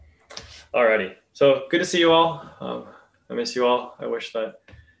Alrighty. So good to see you all. I miss you all. I wish that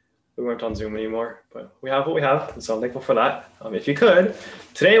we weren't on Zoom anymore, but we have what we have, and so I'm thankful for that. If you could,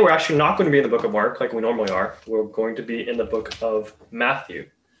 today we're actually not going to be in the book of Mark like we normally are. We're going to be in the book of Matthew.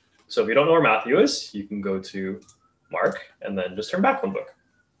 So if you don't know where Matthew is, you can go to Mark and then just turn back one book.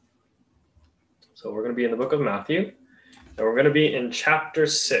 So we're going to be in the book of Matthew, and we're going to be in chapter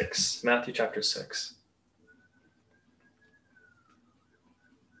 6, Matthew chapter 6.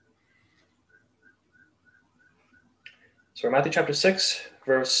 So we're Matthew chapter 6,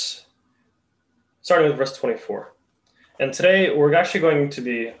 starting with verse 24. And today we're actually going to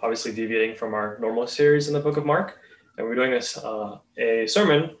be obviously deviating from our normal series in the book of Mark. And we're doing a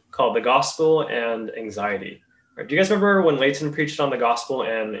sermon called The Gospel and Anxiety. Right, do you guys remember when Leighton preached on the gospel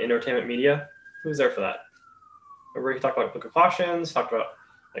and entertainment media? Who was there for that? Remember he talked about Book of Colossians, talked about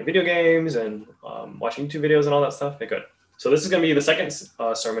like video games and watching YouTube videos and all that stuff? Okay, good. So this is going to be the second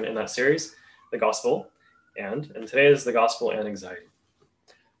sermon in that series, The Gospel. And today is The Gospel and Anxiety.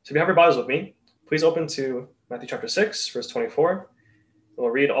 So if you have your Bibles with me, please open to Matthew chapter 6, verse 24. And we'll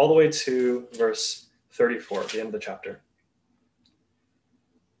read all the way to verse 34 at the end of the chapter.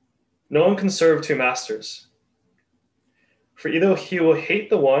 No one can serve two masters, for either he will hate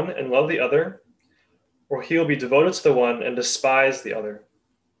the one and love the other, or he will be devoted to the one and despise the other.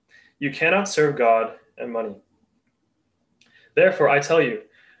 You cannot serve God and money. Therefore, I tell you,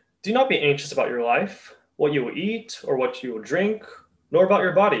 do not be anxious about your life, what you will eat or what you will drink, nor about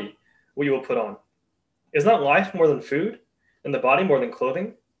your body, what you will put on. Is not life more than food, and the body more than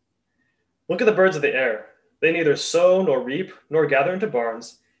clothing? Look at the birds of the air. They neither sow nor reap nor gather into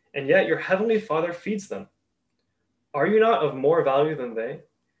barns, and yet your heavenly Father feeds them. Are you not of more value than they?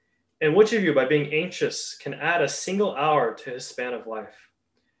 And which of you, by being anxious, can add a single hour to his span of life?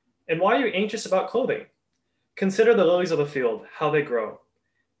 And why are you anxious about clothing? Consider the lilies of the field, how they grow.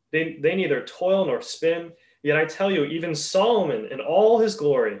 They neither toil nor spin, yet I tell you, even Solomon in all his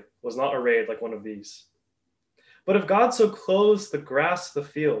glory was not arrayed like one of these. But if God so clothes the grass of the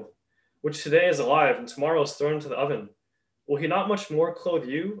field, which today is alive and tomorrow is thrown into the oven, will he not much more clothe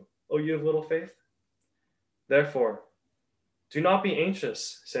you, O you of little faith? Therefore, do not be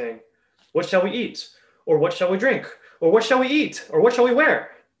anxious, saying, what shall we eat? Or what shall we drink? Or what shall we eat? Or what shall we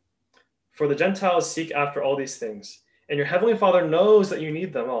wear? For the Gentiles seek after all these things, and your heavenly Father knows that you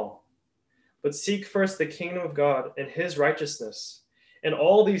need them all. But seek first the kingdom of God and his righteousness, and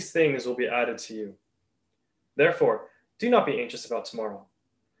all these things will be added to you. Therefore, do not be anxious about tomorrow,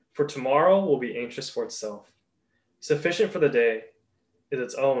 for tomorrow will be anxious for itself. Sufficient for the day is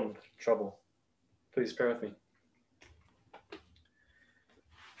its own trouble. Please bear with me.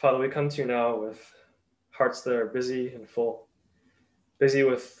 Father, we come to you now with hearts that are busy and full, busy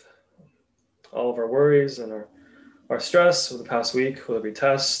with all of our worries and our stress of the past week, whether it be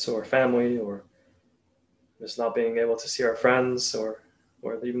tests or family or just not being able to see our friends or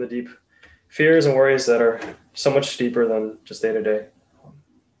even the deep fears and worries that are so much deeper than just day to day.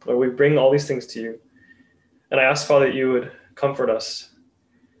 Lord, we bring all these things to you. And I ask, Father, that you would comfort us,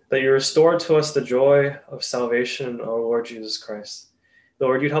 that you restore to us the joy of salvation in our Lord Jesus Christ.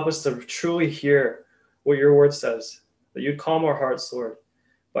 Lord, you'd help us to truly hear what your word says, that you'd calm our hearts, Lord,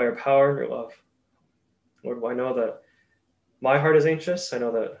 by your power and your love. Lord, I know that my heart is anxious. I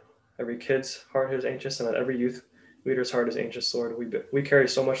know that every kid's heart is anxious and that every youth leader's heart is anxious, Lord. We carry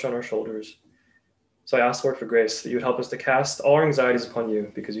so much on our shoulders. So I ask, Lord, for grace, that you would help us to cast all our anxieties upon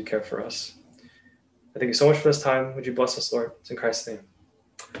you because you care for us. I thank you so much for this time. Would you bless us, Lord? It's in Christ's name.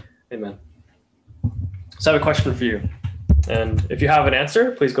 Amen. So I have a question for you. And if you have an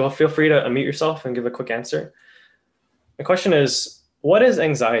answer, please feel free to unmute yourself and give a quick answer. My question is, what is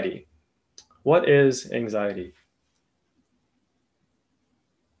anxiety? What is anxiety?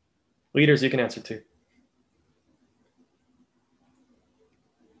 Leaders, you can answer too.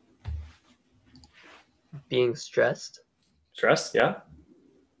 Being stressed. Stressed, yeah.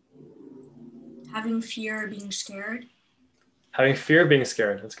 Having fear, being scared. Having fear, being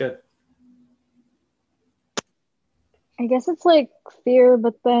scared. That's good. I guess it's like fear,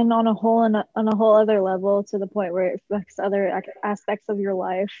 but then on a whole other level, to the point where it affects other aspects of your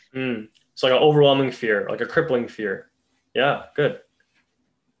life. So like an overwhelming fear, like a crippling fear. Yeah, good.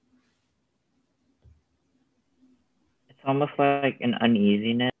 It's almost like an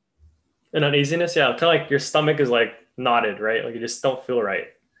uneasiness. An uneasiness, yeah. Kind of like your stomach is like knotted, right? Like you just don't feel right.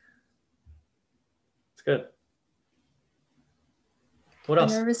 It's good. What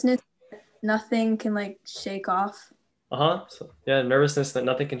else? Nervousness, nothing can like shake off. So, yeah, nervousness that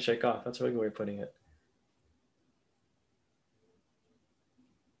nothing can shake off. That's a really good way of putting it.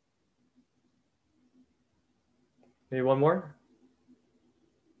 Maybe one more?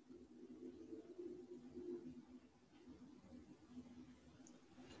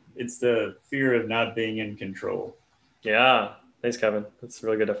 it's the fear of not being in control. Yeah. Thanks, Kevin. That's a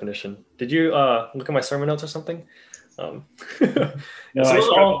really good definition. Did you look at my sermon notes or something? No, so I those are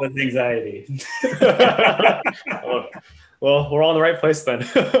struggle all- with anxiety. Well, we're all in the right place then.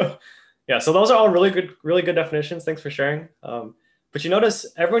 Yeah, so those are all really good definitions. Thanks for sharing. But you notice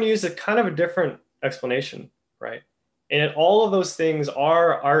everyone used a kind of a different explanation, right? And all of those things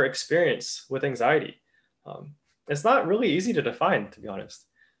are our experience with anxiety. It's not really easy to define, to be honest.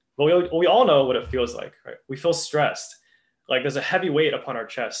 But we all know what it feels like, right? We feel stressed, like there's a heavy weight upon our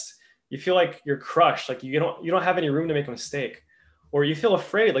chest. You feel like you're crushed, like you don't have any room to make a mistake, or you feel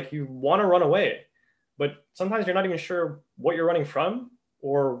afraid, like you want to run away, but sometimes you're not even sure what you're running from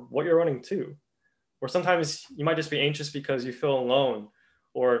or what you're running to. Or sometimes you might just be anxious because you feel alone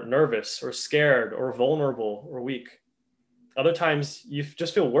or nervous or scared or vulnerable or weak. Other times you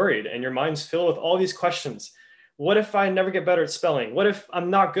just feel worried and your mind's filled with all these questions. What if I never get better at spelling? What if I'm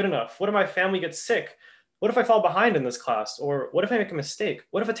not good enough? What if my family gets sick? What if I fall behind in this class? Or what if I make a mistake?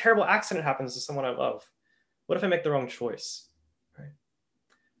 What if a terrible accident happens to someone I love? What if I make the wrong choice? Right?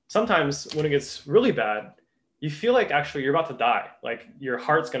 Sometimes when it gets really bad, you feel like actually you're about to die. Like your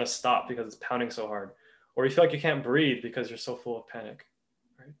heart's going to stop because it's pounding so hard. Or you feel like you can't breathe because you're so full of panic.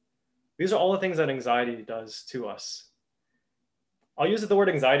 Right? These are all the things that anxiety does to us. I'll use the word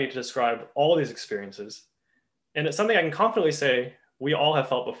anxiety to describe all of these experiences. And it's something I can confidently say we all have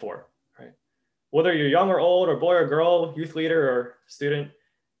felt before, right? Whether you're young or old, or boy or girl, youth leader or student,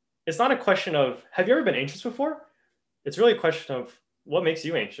 it's not a question of, have you ever been anxious before? It's really a question of what makes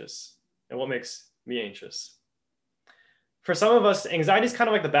you anxious and what makes me anxious. For some of us, anxiety is kind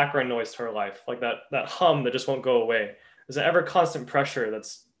of like the background noise to our life, like that hum that just won't go away. There's an ever constant pressure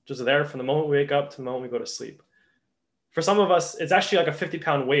that's just there from the moment we wake up to the moment we go to sleep. For some of us, it's actually like a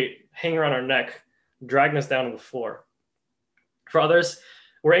 50-pound weight hanging around our neck, dragging us down to the floor. For others,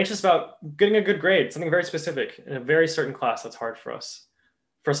 we're anxious about getting a good grade, something very specific in a very certain class that's hard for us.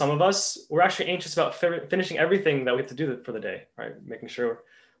 For some of us, we're actually anxious about finishing everything that we have to do for the day, right? Making sure we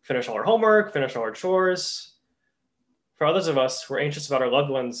finish all our homework, finish all our chores. For others of us, we're anxious about our loved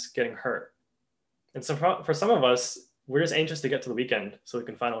ones getting hurt. And so for some of us, we're just anxious to get to the weekend so we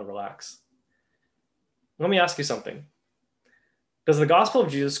can finally relax. Let me ask you something. Does the gospel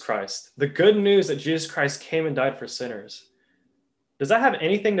of Jesus Christ, the good news that Jesus Christ came and died for sinners, does that have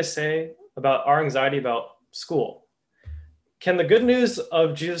anything to say about our anxiety about school? Can the good news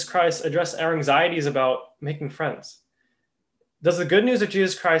of Jesus Christ address our anxieties about making friends? Does the good news of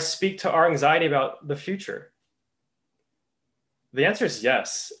Jesus Christ speak to our anxiety about the future? The answer is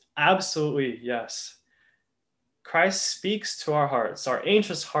yes, absolutely yes. Christ speaks to our hearts, our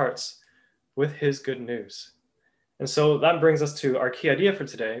anxious hearts, with his good news. And so that brings us to our key idea for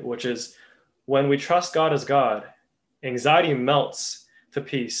today, which is when we trust God as God, anxiety melts to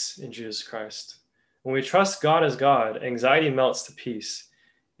peace in Jesus Christ. When we trust God as God, anxiety melts to peace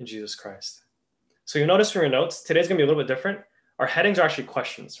in Jesus Christ. So you'll notice from your notes, today's going to be a little bit different. Our headings are actually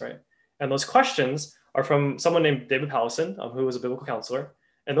questions, right? And those questions are from someone named David Powlison, who was a biblical counselor.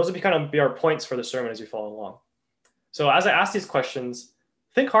 And those will kind of be our points for the sermon as you follow along. So as I ask these questions,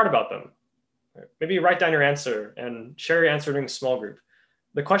 think hard about them. Maybe write down your answer and share your answer during a small group.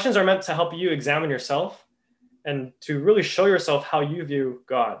 The questions are meant to help you examine yourself and to really show yourself how you view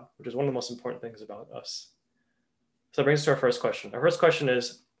God, which is one of the most important things about us. So that brings us to our first question. Our first question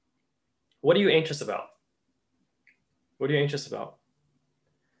is, what are you anxious about? What are you anxious about?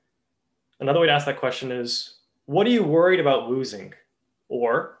 Another way to ask that question is, what are you worried about losing?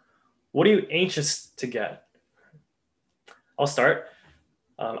 Or what are you anxious to get? I'll start.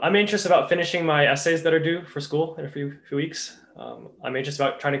 I'm anxious about finishing my essays that are due for school in a few weeks. I'm anxious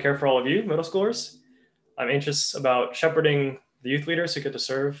about trying to care for all of you, middle schoolers. I'm anxious about shepherding the youth leaders who get to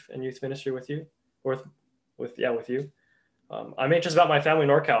serve in youth ministry with you, or with you. I'm anxious about my family in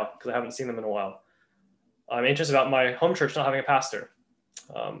NorCal because I haven't seen them in a while. I'm anxious about my home church not having a pastor,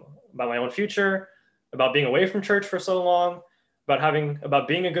 about my own future, about being away from church for so long, about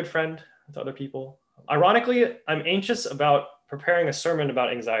being a good friend to other people. Ironically, I'm anxious about preparing a sermon about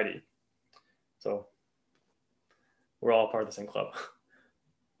anxiety. So we're all part of the same club.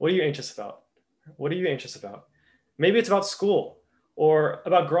 What are you anxious about? What are you anxious about? Maybe it's about school, or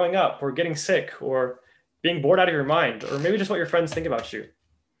about growing up, or getting sick, or being bored out of your mind, or maybe just what your friends think about you.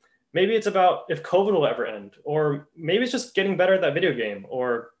 Maybe it's about if COVID will ever end, or maybe it's just getting better at that video game,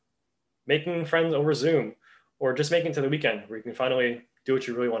 or making friends over Zoom, or just making it to the weekend where you can finally do what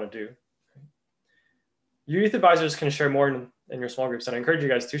you really want to do. Your youth advisors can share more in your small groups, and I encourage you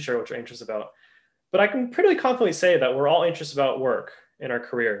guys to share what you're anxious about. But I can pretty confidently say that we're all anxious about work in our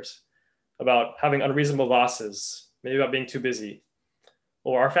careers, about having unreasonable bosses, maybe about being too busy,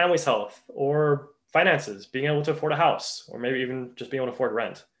 or our family's health, or finances, being able to afford a house, or maybe even just being able to afford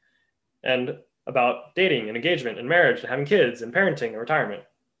rent, and about dating and engagement and marriage and having kids and parenting and retirement,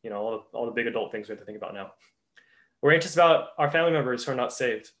 all the big adult things we have to think about now. We're anxious about our family members who are not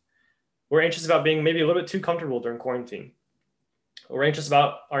saved. We're anxious about being maybe a little bit too comfortable during quarantine. We're anxious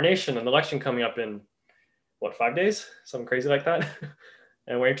about our nation and the election coming up in, 5 days? Something crazy like that.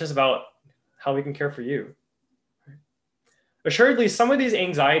 And we're anxious about how we can care for you. Assuredly, some of these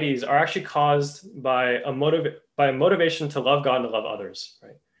anxieties are actually caused by a motivation to love God and to love others.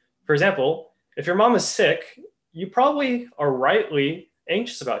 Right? For example, if your mom is sick, you probably are rightly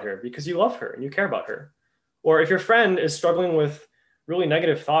anxious about her because you love her and you care about her. Or if your friend is struggling with really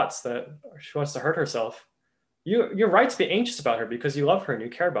negative thoughts that she wants to hurt herself, you're right to be anxious about her because you love her and you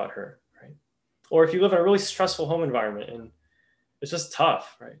care about her. Right? Or if you live in a really stressful home environment and it's just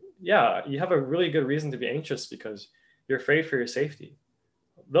tough, right? Yeah, you have a really good reason to be anxious because you're afraid for your safety.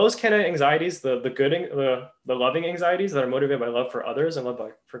 Those kind of anxieties, the loving anxieties that are motivated by love for others and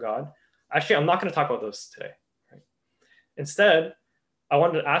for God. Actually, I'm not going to talk about those today. Right? Instead, I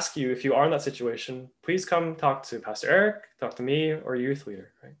wanted to ask you, if you are in that situation, please come talk to Pastor Eric, talk to me, or a youth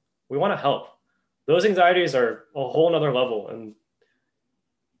leader. Right? We want to help. Those anxieties are a whole nother level, and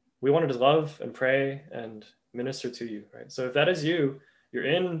we want to just love and pray and minister to you. Right? So if that is you, you're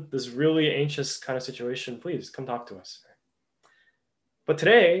in this really anxious kind of situation, please come talk to us. But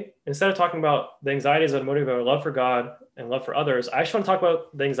today, instead of talking about the anxieties that motivate our love for God and love for others, I actually want to talk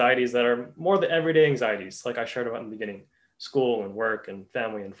about the anxieties that are more the everyday anxieties, like I shared about in the beginning, school and work and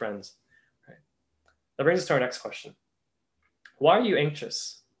family and friends. Right? That brings us to our next question. Why are you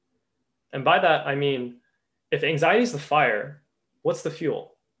anxious? And by that, I mean, if anxiety is the fire, what's the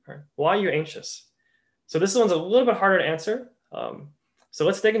fuel? Right? Why are you anxious? So this one's a little bit harder to answer. So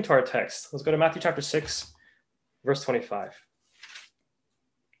let's dig into our text. Let's go to Matthew chapter 6, verse 25.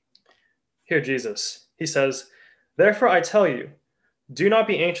 Here, Jesus, he says, "Therefore I tell you, do not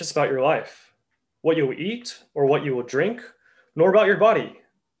be anxious about your life, what you will eat or what you will drink, nor about your body,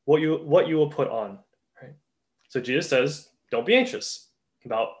 what you will put on." Right? So Jesus says, don't be anxious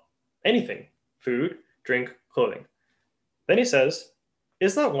about anything, food, drink, clothing. Then he says,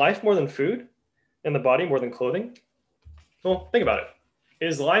 is not life more than food and the body more than clothing? Well, think about it.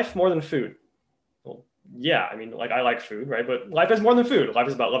 Is life more than food? Well, yeah, I mean, I like food, right? But life is more than food. Life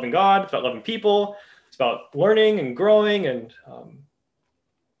is about loving God. It's about loving people. It's about learning and growing and,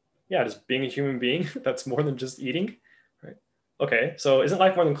 just being a human being. That's more than just eating, right? Okay, so isn't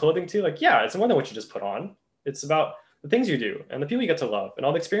life more than clothing too? Yeah, it's more than what you just put on. It's about the things you do and the people you get to love and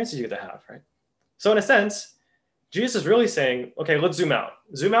all the experiences you get to have, right? So in a sense, Jesus is really saying, okay, let's zoom out.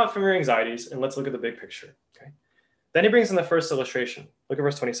 Zoom out from your anxieties and let's look at the big picture, okay? Then he brings in the first illustration. Look at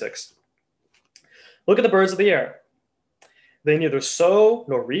verse 26. Look at the birds of the air. They neither sow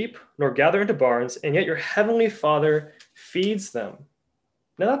nor reap nor gather into barns, and yet your heavenly Father feeds them.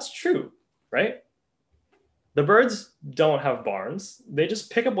 Now that's true, right? The birds don't have barns. They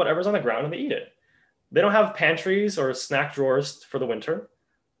just pick up whatever's on the ground and they eat it. They don't have pantries or snack drawers for the winter.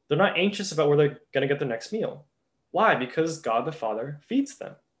 They're not anxious about where they're going to get their next meal. Why? Because God the Father feeds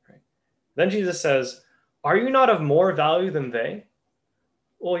them. Right? Then Jesus says, are you not of more value than they?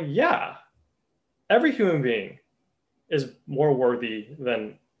 Well, yeah. Every human being is more worthy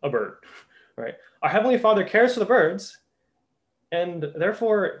than a bird, right? Our Heavenly Father cares for the birds, and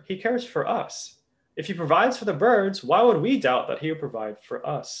therefore he cares for us. If he provides for the birds, why would we doubt that he will provide for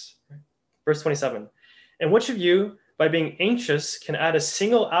us? Verse 27, and which of you, by being anxious, can add a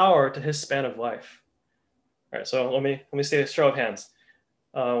single hour to his span of life? All right, so let me say a show of hands.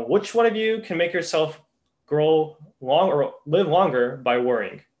 Which one of you can make yourself grow long or live longer by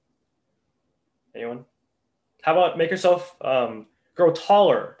worrying? Anyone? How about make yourself grow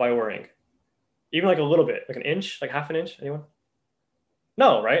taller by worrying? Even like a little bit, like an inch, like half an inch? Anyone?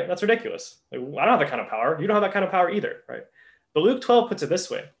 No, right? That's ridiculous. I don't have that kind of power. You don't have that kind of power either, right? But Luke 12 puts it this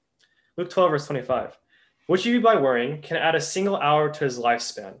way. Luke 12, verse 25. Which of you by worrying can add a single hour to his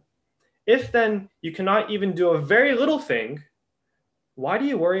lifespan? If then you cannot even do a very little thing, why do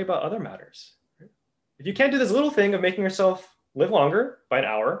you worry about other matters? If you can't do this little thing of making yourself live longer by an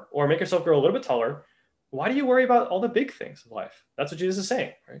hour or make yourself grow a little bit taller, why do you worry about all the big things of life? That's what Jesus is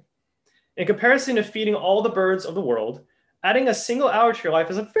saying, right? In comparison to feeding all the birds of the world, adding a single hour to your life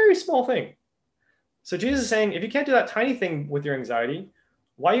is a very small thing. So Jesus is saying, if you can't do that tiny thing with your anxiety,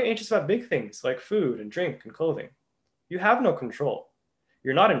 why are you anxious about big things like food and drink and clothing? You have no control.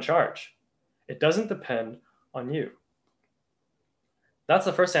 You're not in charge. It doesn't depend on you. That's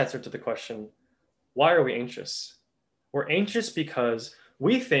the first answer to the question, why are we anxious? We're anxious because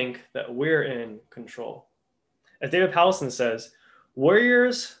we think that we're in control. As David Powlison says,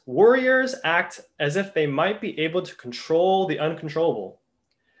 Warriors act as if they might be able to control the uncontrollable.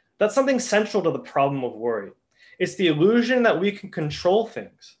 That's something central to the problem of worry. It's the illusion that we can control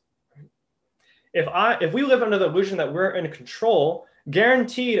things. If we live under the illusion that we're in control,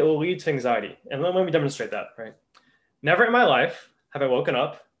 guaranteed it will lead to anxiety. And let me demonstrate that, right? Never in my life have I woken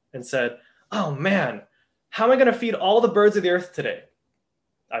up and said, oh man, how am I going to feed all the birds of the earth today?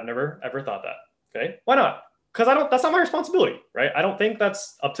 I've never ever thought that. Okay, why not? Because that's not my responsibility, right? I don't think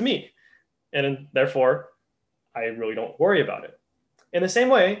that's up to me. And therefore, I really don't worry about it. In the same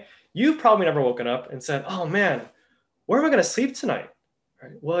way, you've probably never woken up and said, oh man, where am I going to sleep tonight?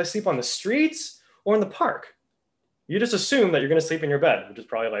 Right? Will I sleep on the streets or in the park? You just assume that you're going to sleep in your bed, which is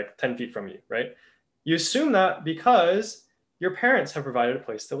probably like 10 feet from you, right? You assume that because your parents have provided a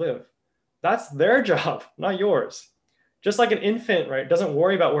place to live. That's their job, not yours. Just like an infant, right, doesn't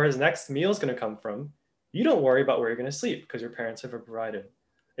worry about where his next meal is going to come from, you don't worry about where you're going to sleep because your parents have provided.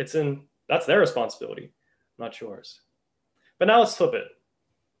 That's their responsibility, not yours. But now let's flip it.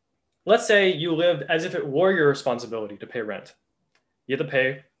 Let's say you lived as if it were your responsibility to pay rent. You have to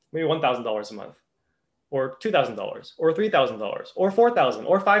pay maybe $1,000 a month, or $2,000, or $3,000, or $4,000,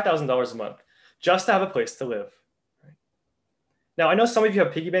 or $5,000 a month, just to have a place to live. Right? Now, I know some of you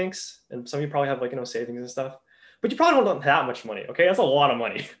have piggy banks, and some of you probably have savings and stuff, but you probably don't have that much money. Okay, that's a lot of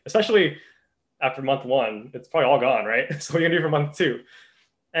money, especially after month one. It's probably all gone, right? So what are you gonna do for month two?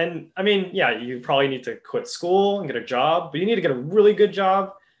 And I mean, yeah, you probably need to quit school and get a job, but you need to get a really good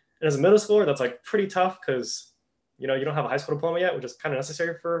job. And as a middle schooler, that's like pretty tough because you don't have a high school diploma yet, which is kind of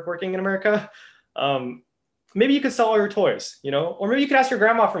necessary for working in America. Maybe you could sell all your toys, or maybe you could ask your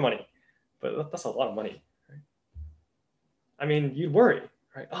grandma for money, but that's a lot of money. Right? I mean, you'd worry,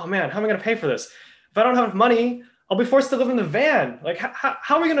 right? Oh man, how am I going to pay for this? If I don't have enough money, I'll be forced to live in the van. Like,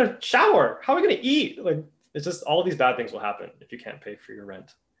 how are we going to shower? How are we going to eat? Like, it's just all these bad things will happen if you can't pay for your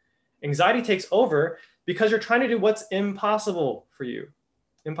rent. Anxiety takes over because you're trying to do what's impossible for you.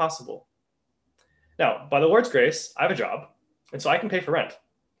 Impossible. Now, by the Lord's grace, I have a job, and so I can pay for rent,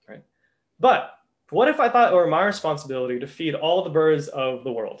 right? But what if I thought it were my responsibility to feed all the birds of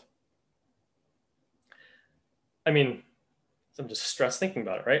the world? I mean, I'm just stressed thinking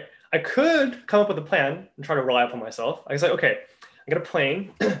about it, right? I could come up with a plan and try to rely upon myself. I was like, okay, I get a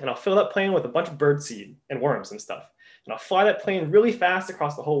plane and I'll fill that plane with a bunch of bird seed and worms and stuff. And I'll fly that plane really fast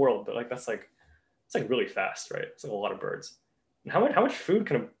across the whole world. But it's like really fast, right? It's like a lot of birds. And how much food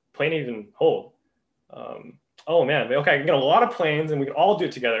can a plane even hold? Oh man, okay, I can get a lot of planes and we can all do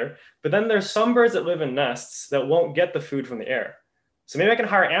it together. But then there's some birds that live in nests that won't get the food from the air. So maybe I can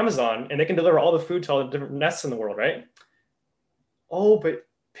hire Amazon and they can deliver all the food to all the different nests in the world, right? Oh, but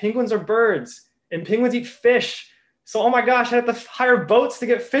penguins are birds and penguins eat fish. So, oh my gosh, I have to hire boats to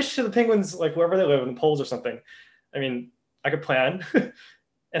get fish to the penguins, like wherever they live in the poles or something. I mean, I could plan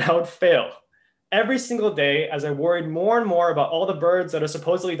and I would fail. Every single day, as I worried more and more about all the birds that are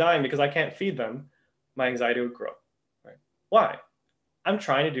supposedly dying because I can't feed them, my anxiety would grow. Right? Why? I'm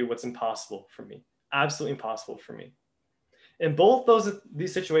trying to do what's impossible for me, absolutely impossible for me. In both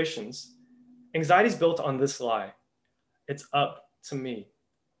these situations, anxiety is built on this lie. It's up to me.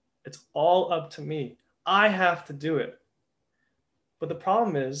 It's all up to me. I have to do it. But the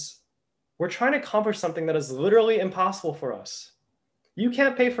problem is, we're trying to accomplish something that is literally impossible for us. You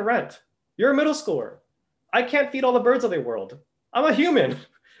can't pay for rent. You're a middle schooler. I can't feed all the birds of the world. I'm a human.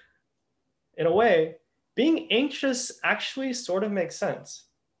 In a way, being anxious actually sort of makes sense.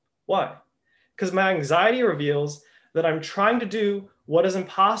 Why? Because my anxiety reveals that I'm trying to do what is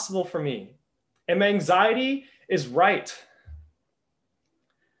impossible for me. And my anxiety is right.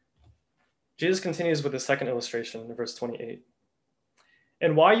 Jesus continues with the second illustration in verse 28.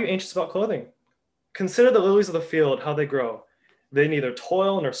 And why are you anxious about clothing? Consider the lilies of the field, how they grow. They neither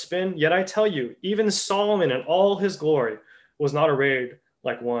toil nor spin. Yet I tell you, even Solomon in all his glory was not arrayed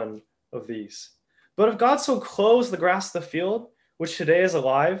like one of these. But if God so clothes the grass of the field, which today is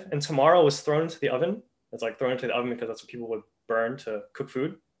alive and tomorrow is thrown into the oven, it's like thrown into the oven because that's what people would burn to cook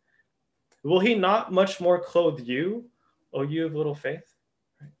food, will he not much more clothe you, O you of little faith?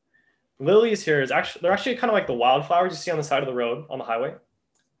 Lilies here they're actually kind of like the wildflowers you see on the side of the road on the highway.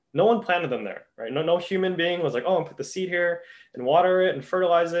 No one planted them there, right? No human being was like, oh, I'll put the seed here and water it and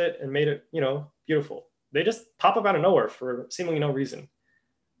fertilize it and made it, beautiful. They just pop up out of nowhere for seemingly no reason.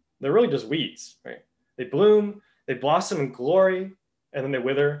 They're really just weeds, right? They bloom, they blossom in glory, and then they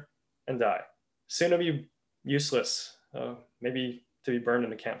wither and die. Soon to be useless, maybe to be burned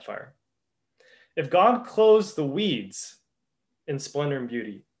in a campfire. If God clothes the weeds in splendor and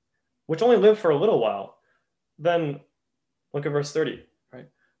beauty, which only live for a little while, then look at verse 30, right?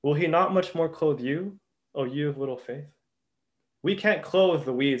 Will he not much more clothe you, O you of little faith? We can't clothe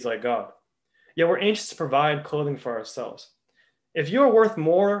the weeds like God. Yet we're anxious to provide clothing for ourselves. If you are worth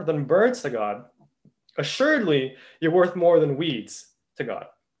more than birds to God, assuredly you're worth more than weeds to God.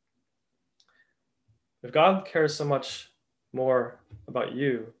 If God cares so much more about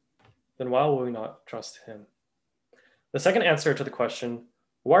you, then why will we not trust him? The second answer to the question,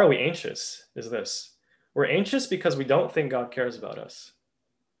 why are we anxious, is this. We're anxious because we don't think God cares about us.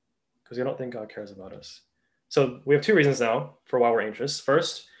 Because we don't think God cares about us. So we have two reasons now for why we're anxious.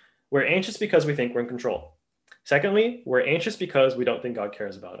 First, we're anxious because we think we're in control. Secondly, we're anxious because we don't think God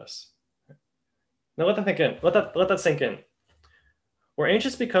cares about us. Now let that think in. Let that sink in. We're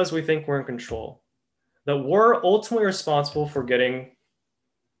anxious because we think we're in control. That we're ultimately responsible for getting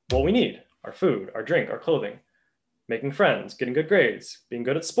what we need, our food, our drink, our clothing, making friends, getting good grades, being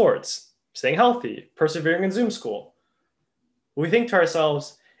good at sports, staying healthy, persevering in Zoom school. We think to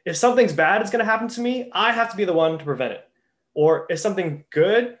ourselves, if something's bad is going to happen to me, I have to be the one to prevent it. Or if something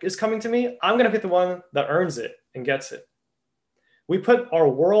good is coming to me, I'm going to be the one that earns it and gets it. We put our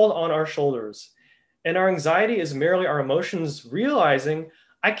world on our shoulders, and our anxiety is merely our emotions realizing,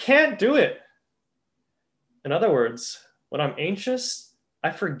 I can't do it. In other words, when I'm anxious, I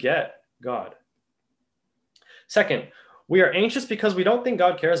forget God. Second, we are anxious because we don't think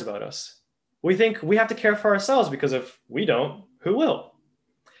God cares about us. We think we have to care for ourselves because if we don't, who will?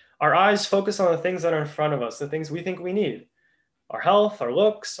 Our eyes focus on the things that are in front of us, the things we think we need. Our health, our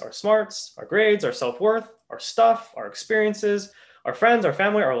looks, our smarts, our grades, our self-worth, our stuff, our experiences, our friends, our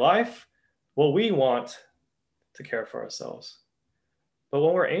family, our life. What we want to care for ourselves. But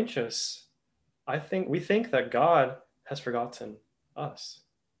when we're anxious, we think that God has forgotten us.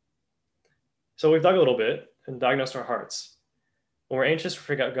 So we've dug a little bit and diagnosed our hearts. When we're anxious, we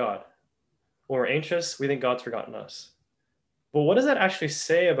forget God. When we're anxious, we think God's forgotten us. But what does that actually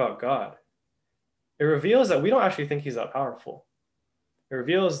say about God? It reveals that we don't actually think he's that powerful. It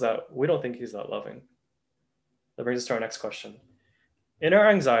reveals that we don't think he's that loving. That brings us to our next question. In our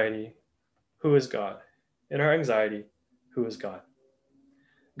anxiety, who is God? In our anxiety, who is God?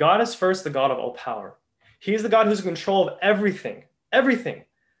 God is first the God of all power. He's the God who's in control of everything, everything.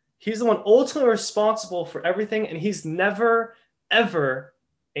 He's the one ultimately responsible for everything, and he's never, ever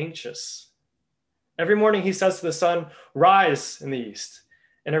anxious. Every morning he says to the sun, rise in the east.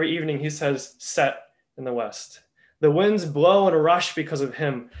 And every evening he says, set in the west. The winds blow and rush because of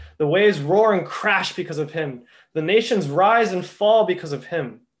him. The waves roar and crash because of him. The nations rise and fall because of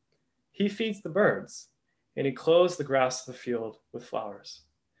him. He feeds the birds, and he clothes the grass of the field with flowers.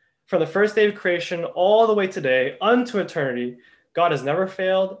 From the first day of creation all the way today, unto eternity, God has never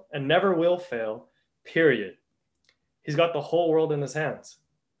failed and never will fail, period. He's got the whole world in his hands,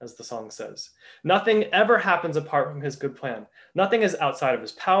 as the song says. Nothing ever happens apart from his good plan. Nothing is outside of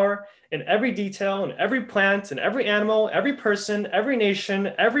his power. In every detail, in every plant, in every animal, every person, every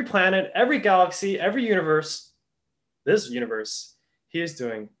nation, every planet, every galaxy, every universe, this universe, he is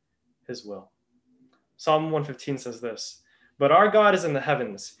doing his will. Psalm 115 says this, but our God is in the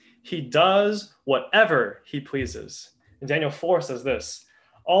heavens. He does whatever he pleases. And Daniel 4 says this,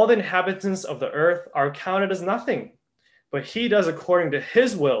 all the inhabitants of the earth are counted as nothing, but he does according to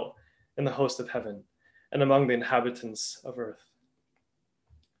his will in the host of heaven and among the inhabitants of earth.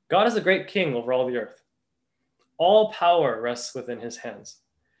 God is a great king over all the earth. All power rests within his hands.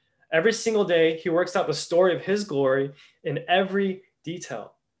 Every single day, he works out the story of his glory in every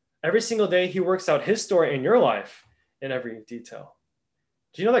detail. Every single day, he works out his story in your life in every detail.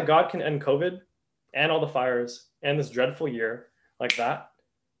 Do you know that God can end COVID and all the fires and this dreadful year like that?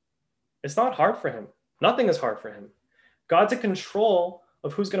 It's not hard for him. Nothing is hard for him. God's in control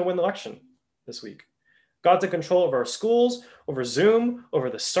of who's going to win the election this week. God's in control over our schools, over Zoom,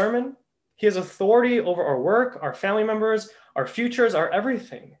 over the sermon. He has authority over our work, our family members, our futures, our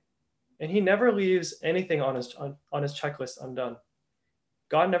everything. And he never leaves anything on his checklist undone.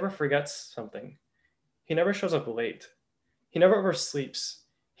 God never forgets something. He never shows up late. He never oversleeps.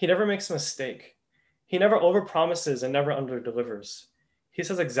 He never makes a mistake. He never overpromises and never underdelivers. He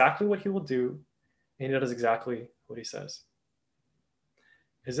says exactly what he will do, and he does exactly what he says.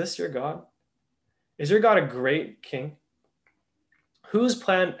 Is this your God? Is your God a great king? Who's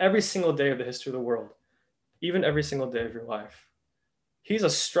planned every single day of the history of the world, even every single day of your life? He's a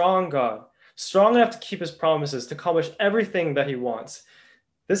strong God, strong enough to keep his promises, to accomplish everything that he wants.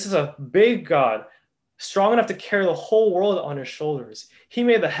 This is a big God, strong enough to carry the whole world on his shoulders. He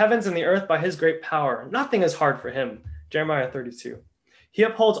made the heavens and the earth by his great power. Nothing is hard for him. Jeremiah 32. He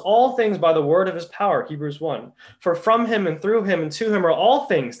upholds all things by the word of his power. Hebrews 1. For from him and through him and to him are all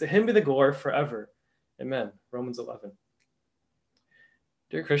things. To him be the glory forever. Amen. Romans 11.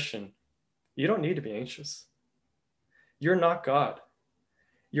 Dear Christian, you don't need to be anxious. You're not God.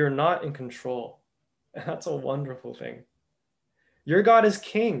 You're not in control. And that's a wonderful thing. Your God is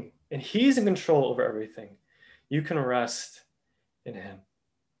king, and he's in control over everything. You can rest in him.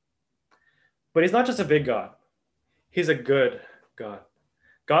 But he's not just a big God. He's a good God.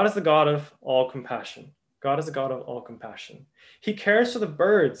 God is the God of all compassion. God is the God of all compassion. He cares for the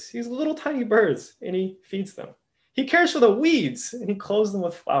birds. He's little tiny birds, and he feeds them. He cares for the weeds, and he clothes them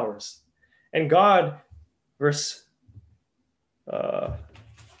with flowers. And God, verse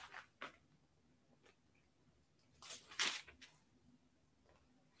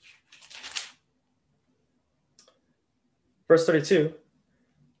 32,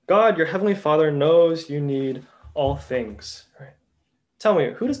 God, your heavenly Father, knows you need all things. Right? Tell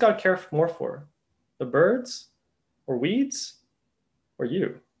me, who does God care more for? The birds or weeds or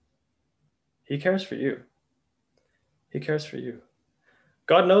you? He cares for you. He cares for you.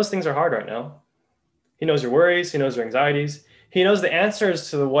 God knows things are hard right now. He knows your worries. He knows your anxieties. He knows the answers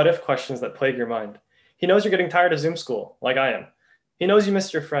to the what if questions that plague your mind. He knows you're getting tired of Zoom school, like I am. He knows you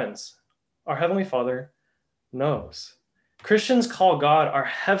missed your friends. Our Heavenly Father knows. Christians call God our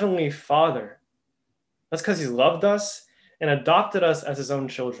Heavenly Father. That's because he's loved us and adopted us as his own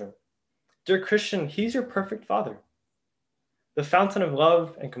children. Dear Christian, he's your perfect Father, the fountain of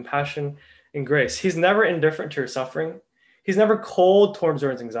love and compassion and grace. He's never indifferent to your suffering. He's never cold towards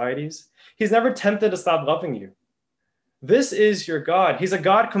your anxieties. He's never tempted to stop loving you. This is your God. He's a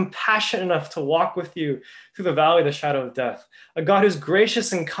God compassionate enough to walk with you through the valley of the shadow of death, a God who's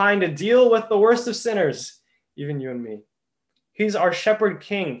gracious and kind to deal with the worst of sinners, even you and me. He's our shepherd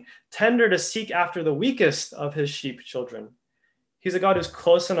king, tender to seek after the weakest of his sheep children. He's a God who's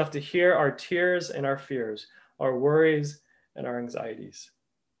close enough to hear our tears and our fears, our worries and our anxieties.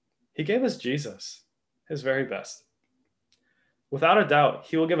 He gave us Jesus, his very best. Without a doubt,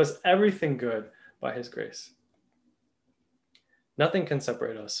 he will give us everything good by his grace. Nothing can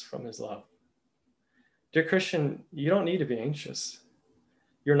separate us from his love. Dear Christian, you don't need to be anxious.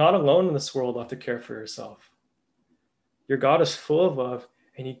 You're not alone in this world. You have to care for yourself. Your God is full of love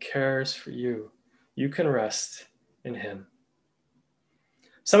and he cares for you. You can rest in him.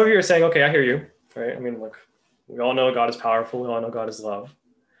 Some of you are saying, okay, I hear you, right? I mean, look, we all know God is powerful. We all know God is love.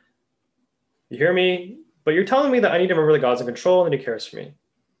 You hear me, but you're telling me that I need to remember that God's in control and that he cares for me.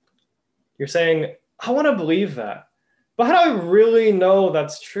 You're saying, I want to believe that. But how do I really know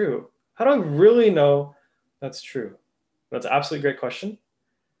that's true? How do I really know that's true? That's an absolutely great question.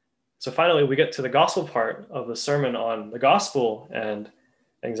 So finally, we get to the gospel part of the sermon on the gospel and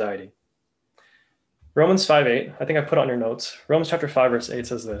anxiety. Romans 5:8, I think I put it on your notes. Romans chapter 5, verse 8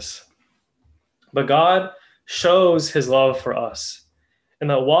 says this. But God shows his love for us, and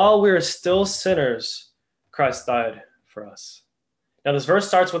that while we are still sinners, Christ died for us. Now this verse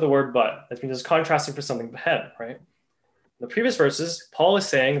starts with the word but. That means it's contrasting for something ahead, right? In the previous verses, Paul is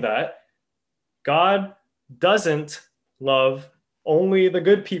saying that God doesn't love only the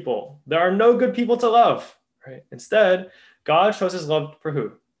good people. There are no good people to love, right? Instead, God shows his love for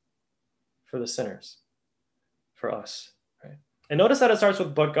who? For the sinners, for us, right? And notice that it starts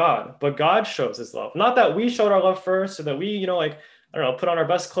with but God shows his love. Not that we showed our love first, or that we, put on our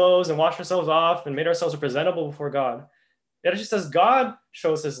best clothes and washed ourselves off and made ourselves presentable before God. It actually says God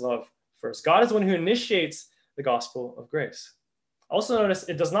shows his love first. God is the one who initiates the gospel of grace. Also notice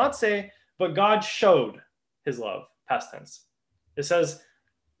it does not say, but God showed his love, past tense. It says,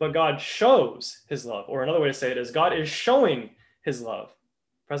 but God shows his love. Or another way to say it is, God is showing his love,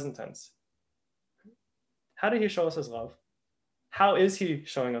 present tense. How did he show us his love? How is he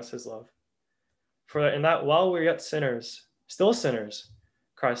showing us his love? For in that while we're yet sinners, still sinners,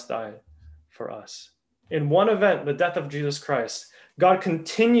 Christ died for us. In one event, the death of Jesus Christ, God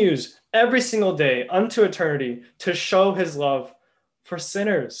continues every single day unto eternity to show his love for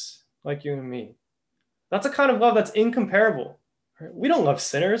sinners like you and me. That's a kind of love that's incomparable. We don't love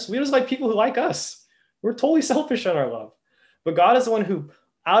sinners. We just like people who like us. We're totally selfish in our love. But God is the one who,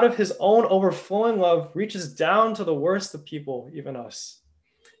 out of his own overflowing love, reaches down to the worst of people, even us.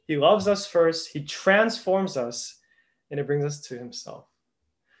 He loves us first. He transforms us, and it brings us to himself.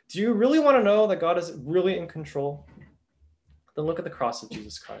 Do you really want to know that God is really in control? Then look at the cross of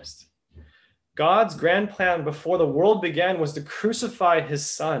Jesus Christ. God's grand plan before the world began was to crucify his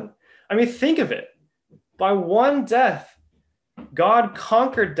son. I mean, think of it. By one death, God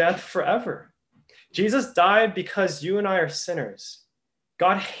conquered death forever. Jesus died because you and I are sinners.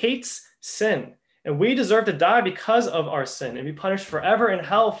 God hates sin, and we deserve to die because of our sin and be punished forever in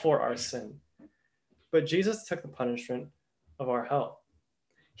hell for our sin. But Jesus took the punishment of our hell.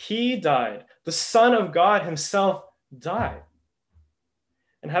 He died. The Son of God himself died.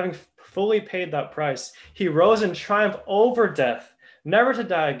 And having fully paid that price, he rose in triumph over death, never to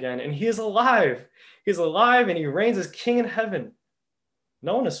die again. And he is alive. He's alive and he reigns as king in heaven.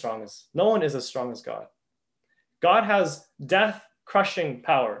 No one is as strong as God. God has death crushing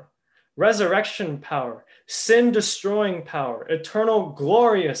power, resurrection power, sin destroying power, eternal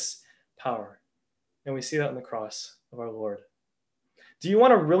glorious power. And we see that on the cross of our Lord. Do you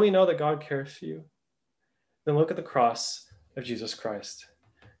want to really know that God cares for you? Then look at the cross of Jesus Christ.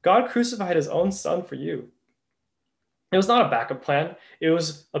 God crucified his own son for you. It was not a backup plan. It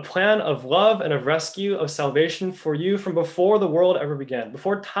was a plan of love and of rescue, of salvation for you from before the world ever began,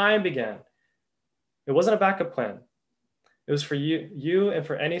 before time began. It wasn't a backup plan. It was for you and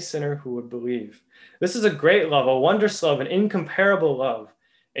for any sinner who would believe. This is a great love, a wondrous love, an incomparable love.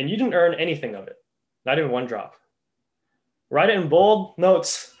 And you didn't earn anything of it, not even one drop. Write it in bold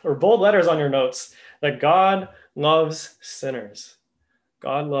notes or bold letters on your notes that God loves sinners.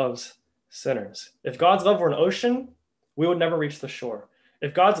 God loves sinners. If God's love were an ocean, we would never reach the shore.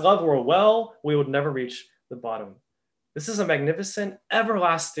 If God's love were a well, we would never reach the bottom. This is a magnificent,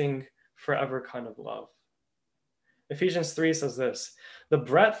 everlasting, forever kind of love. Ephesians 3 says this: the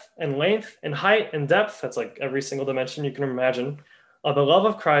breadth and length and height and depth, that's like every single dimension you can imagine, of the love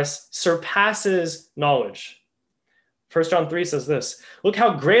of Christ surpasses knowledge. 1 John 3 says this: look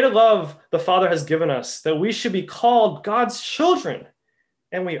how great a love the Father has given us, that we should be called God's children.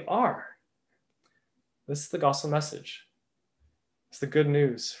 And we are. This is the gospel message. It's the good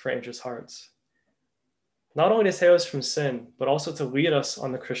news for anxious hearts. Not only to save us from sin, but also to lead us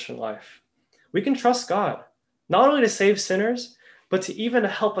on the Christian life. We can trust God, not only to save sinners, but to even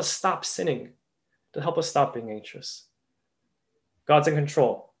help us stop sinning, to help us stop being anxious. God's in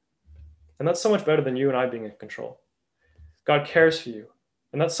control. And that's so much better than you and I being in control. God cares for you.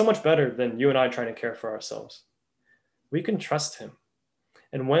 And that's so much better than you and I trying to care for ourselves. We can trust him.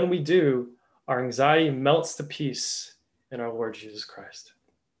 And when we do, our anxiety melts to peace in our Lord Jesus Christ.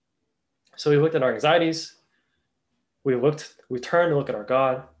 So we looked at our anxieties. We turned to look at our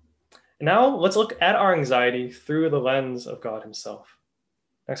God. And now let's look at our anxiety through the lens of God himself.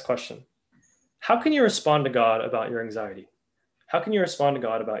 Next question. How can you respond to God about your anxiety? How can you respond to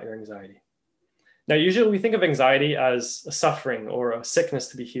God about your anxiety? Now, usually we think of anxiety as a suffering or a sickness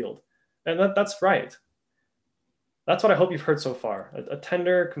to be healed. And that's right. That's what I hope you've heard so far. A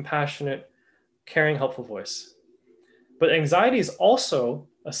tender, compassionate, caring, helpful voice. But anxiety is also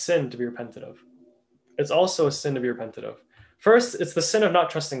a sin to be repented of. It's also a sin to be repented of. First, it's the sin of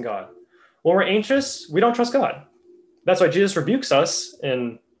not trusting God. When we're anxious, we don't trust God. That's why Jesus rebukes us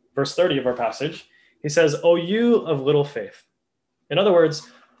in verse 30 of our passage. He says, "O you of little faith." In other words,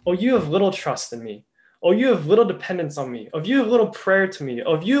 "Oh, you have little trust in me. Oh, you have little dependence on me. Of you have little prayer to me.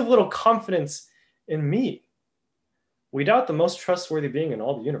 Of you have little confidence in me." We doubt the most trustworthy being in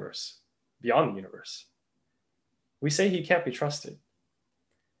all the universe, beyond the universe. We say he can't be trusted,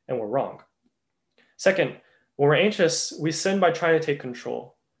 and we're wrong. Second, when we're anxious, we sin by trying to take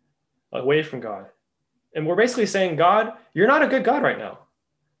control away from God. And we're basically saying, God, you're not a good God right now.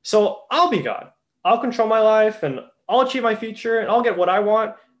 So I'll be God. I'll control my life and I'll achieve my future and I'll get what I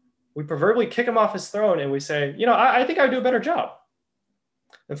want. We proverbially kick him off his throne and we say, I think I would do a better job.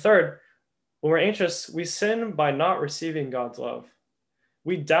 And third, when we're anxious, we sin by not receiving God's love.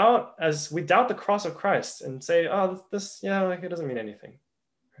 We doubt the cross of Christ and say, it doesn't mean anything.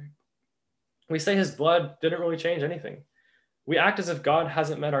 Right? We say his blood didn't really change anything. We act as if God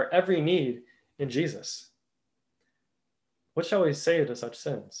hasn't met our every need in Jesus. What shall we say to such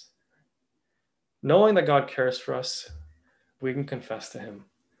sins? Knowing that God cares for us, we can confess to him.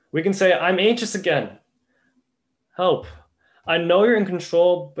 We can say, I'm anxious again. Help. I know you're in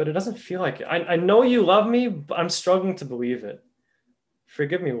control, but it doesn't feel like it. I know you love me, but I'm struggling to believe it.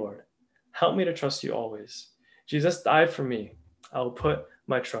 Forgive me, Lord. Help me to trust you always. Jesus died for me. I will put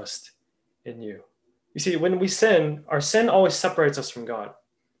my trust in you. You see, when we sin, our sin always separates us from God.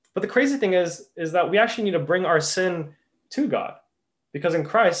 But the crazy thing is that we actually need to bring our sin to God, because in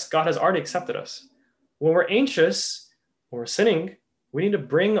Christ, God has already accepted us. When we're anxious, when we're sinning, we need to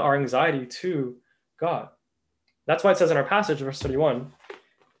bring our anxiety to God. That's why it says in our passage, verse 31,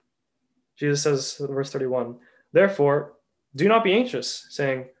 Jesus says, verse 31, "Therefore, do not be anxious,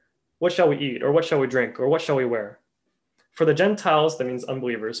 saying, what shall we eat? Or what shall we drink? Or what shall we wear? For the Gentiles," that means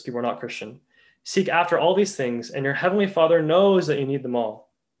unbelievers, people who are not Christian, "seek after all these things, and your heavenly Father knows that you need them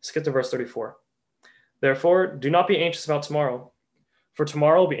all." Skip to verse 34. "Therefore, do not be anxious about tomorrow, for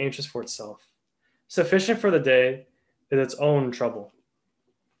tomorrow will be anxious for itself. Sufficient for the day is its own trouble."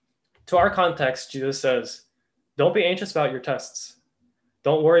 To our context, Jesus says, don't be anxious about your tests.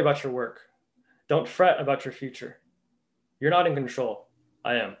 Don't worry about your work. Don't fret about your future. You're not in control.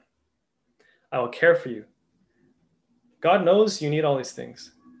 I am. I will care for you. God knows you need all these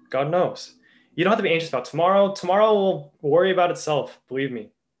things. God knows. You don't have to be anxious about tomorrow. Tomorrow will worry about itself. Believe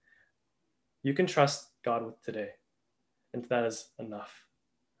me. You can trust God with today. And that is enough.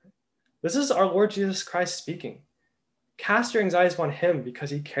 This is our Lord Jesus Christ speaking. Cast your anxieties upon him because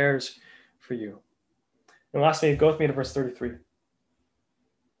he cares for you. And lastly, go with me to verse 33.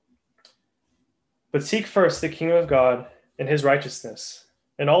 But seek first the kingdom of God and his righteousness,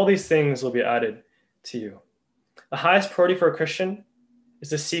 and all these things will be added to you. The highest priority for a Christian is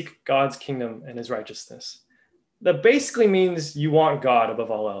to seek God's kingdom and his righteousness. That basically means you want God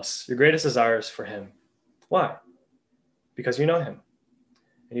above all else. Your greatest desire is for him. Why? Because you know him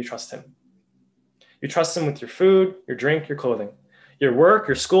and you trust him. You trust him with your food, your drink, your clothing, your work,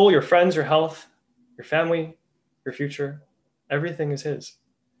 your school, your friends, your health, your family, your future. Everything is his.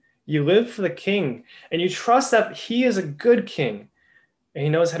 You live for the king and you trust that he is a good king and he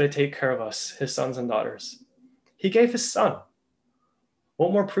knows how to take care of us, his sons and daughters. He gave his son.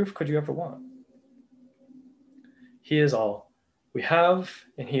 What more proof could you ever want? He is all we have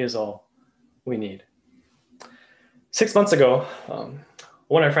and he is all we need. 6 months ago,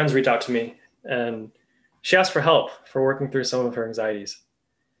 one of my friends reached out to me and she asked for help for working through some of her anxieties.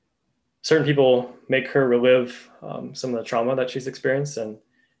 Certain people make her relive some of the trauma that she's experienced, and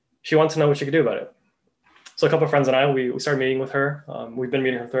she wanted to know what she could do about it. So a couple of friends and I, we started meeting with her. We've been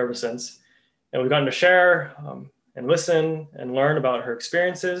meeting with her ever since. And we've gotten to share and listen and learn about her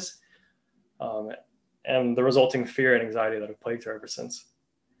experiences and the resulting fear and anxiety that have plagued her ever since.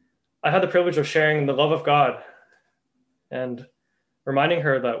 I had the privilege of sharing the love of God and reminding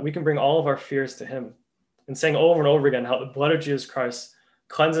her that we can bring all of our fears to him, and saying over and over again how the blood of Jesus Christ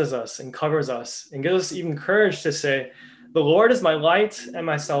cleanses us and covers us and gives us even courage to say, the Lord is my light and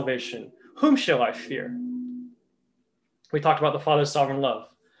my salvation. Whom shall I fear? We talked about the Father's sovereign love,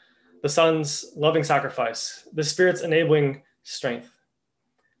 the Son's loving sacrifice, the Spirit's enabling strength.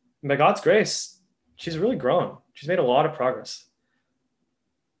 And by God's grace, she's really grown. She's made a lot of progress.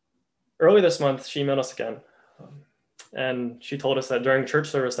 Early this month, she emailed us again. And she told us that during church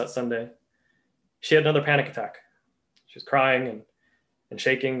service that Sunday, she had another panic attack. She was crying and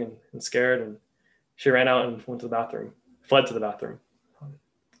shaking and scared. And she ran out and went to the bathroom, fled to the bathroom.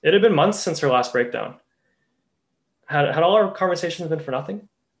 It had been months since her last breakdown. Had all our conversations been for nothing?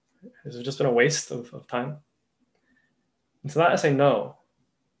 Has it just been a waste of time? And to that I say no.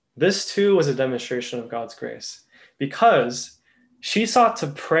 This too was a demonstration of God's grace, because she sought to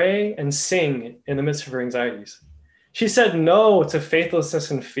pray and sing in the midst of her anxieties. She said no to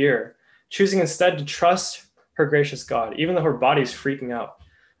faithlessness and fear, choosing instead to trust her gracious God, even though her body's freaking out.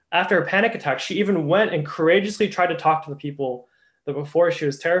 After her panic attack, she even went and courageously tried to talk to the people that before she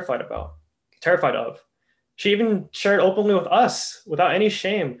was terrified of. She even shared openly with us without any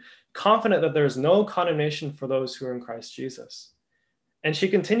shame, confident that there is no condemnation for those who are in Christ Jesus. And she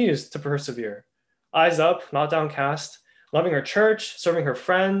continues to persevere, eyes up, not downcast, loving her church, serving her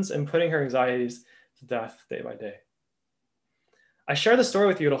friends, and putting her anxieties to death day by day. I share this story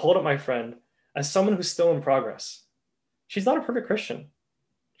with you to hold up my friend as someone who's still in progress. She's not a perfect Christian,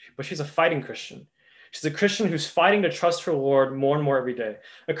 but she's a fighting Christian. She's a Christian who's fighting to trust her Lord more and more every day.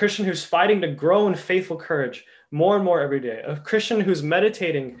 A Christian who's fighting to grow in faithful courage more and more every day. A Christian who's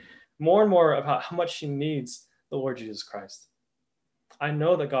meditating more and more about how much she needs the Lord Jesus Christ. I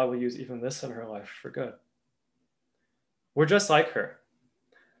know that God will use even this in her life for good. We're just like her.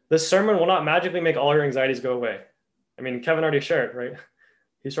 This sermon will not magically make all your anxieties go away. I mean, Kevin already shared, right?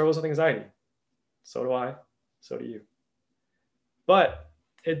 He struggles with anxiety. So do I. So do you. But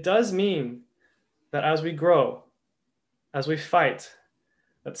it does mean that as we grow, as we fight,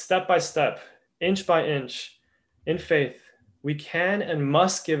 that step by step, inch by inch, in faith, we can and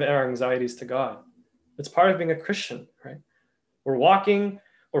must give our anxieties to God. It's part of being a Christian, right? We're walking,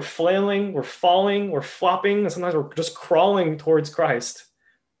 we're flailing, we're falling, we're flopping, and sometimes we're just crawling towards Christ.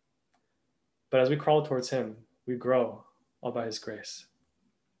 But as we crawl towards him, we grow all by his grace.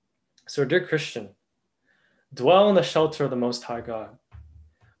 So, dear Christian, dwell in the shelter of the Most High God.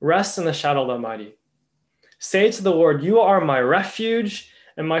 Rest in the shadow of the Almighty. Say to the Lord, you are my refuge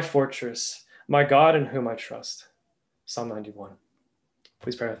and my fortress, my God in whom I trust. Psalm 91.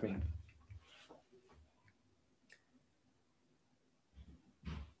 Please pray with me.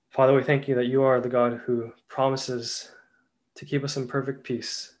 Father, we thank you that you are the God who promises to keep us in perfect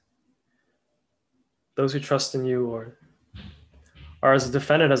peace. Those who trust in you, Lord, are as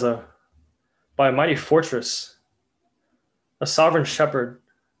defended by a mighty fortress, a sovereign shepherd,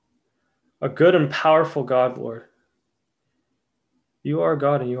 a good and powerful God, Lord. You are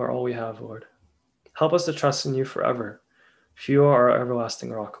God and you are all we have, Lord. Help us to trust in you forever. For you are our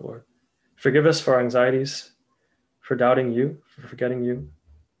everlasting rock, Lord. Forgive us for our anxieties, for doubting you, for forgetting you.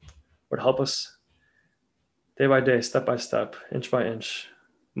 Lord, help us day by day, step by step, inch by inch,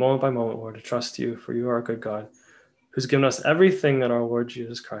 moment by moment, Lord, to trust you, for you are a good God who's given us everything in our Lord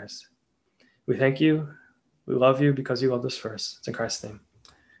Jesus Christ. We thank you. We love you because you loved us first. It's in Christ's name.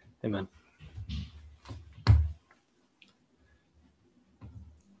 Amen.